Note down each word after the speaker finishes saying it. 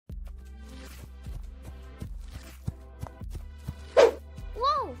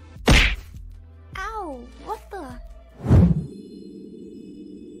Whoa, what the?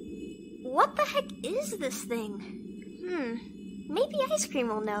 What the heck is this thing? Maybe Ice Cream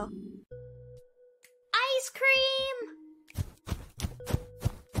will know. Ice Cream!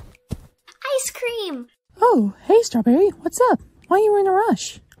 Ice Cream! Oh, hey Strawberry, what's up? Why are you in a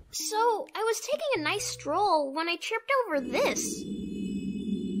rush? So, I was taking a nice stroll when I tripped over this.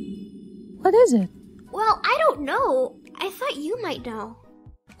 What is it? Well, I don't know. I thought you might know.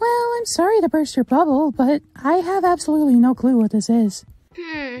 Well, I'm sorry to burst your bubble, but I have absolutely no clue what this is.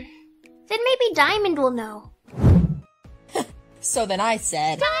 Then maybe Diamond will know. So then I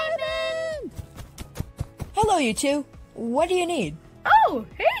said, Diamond! hello you two. What do you need? Oh,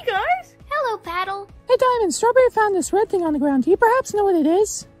 hey guys! Hello, Paddle. Hey Diamond, Strawberry found this red thing on the ground. Do you perhaps know what it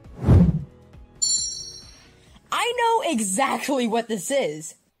is? I know exactly what this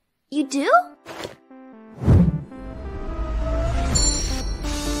is. You do?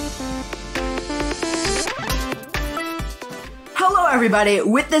 Hello everybody,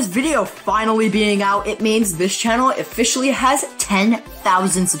 with this video finally being out, it means this channel officially has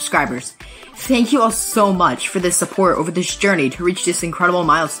 10,000 subscribers. Thank you all so much for the support over this journey to reach this incredible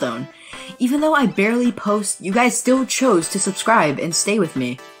milestone. Even though I barely post, you guys still chose to subscribe and stay with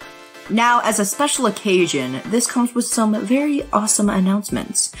me. Now, as a special occasion, this comes with some very awesome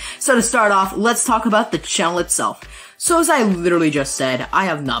announcements. So to start off, let's talk about the channel itself. So as I literally just said, I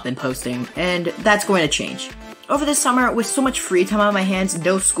have not been posting, and that's going to change. Over this summer, with so much free time on my hands,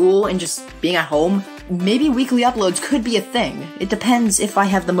 no school, and just being at home, maybe weekly uploads could be a thing. It depends if I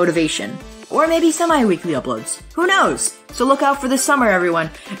have the motivation. Or maybe semi-weekly uploads. Who knows? So look out for this summer, everyone.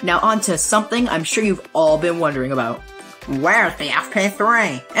 Now on to something I'm sure you've all been wondering about. Where's the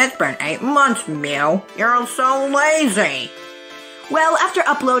FP3? It's been 8 months, Mew. You're so lazy. Well, after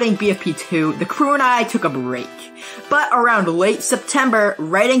uploading BFP2, the crew and I took a break. But around late September,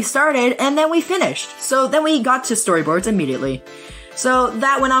 writing started, and then we finished. So then we got to storyboards immediately. So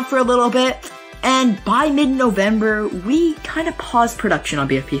that went on for a little bit, and by mid-November, we kind of paused production on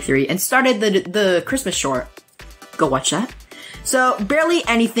BFP3 and started the Christmas short. Go watch that. So barely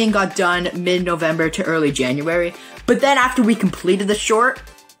anything got done mid-November to early January, but then after we completed the short,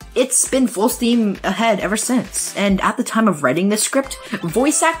 it's been full steam ahead ever since. And at the time of writing this script,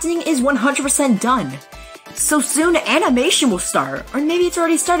 voice acting is 100% done. So soon animation will start, or maybe it's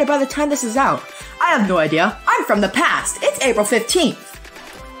already started by the time this is out. I have no idea. I'm from the past. It's April 15th.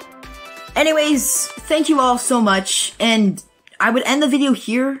 Anyways, thank you all so much, and I would end the video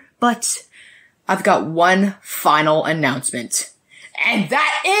here, but I've got one final announcement. And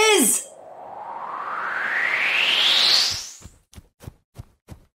that is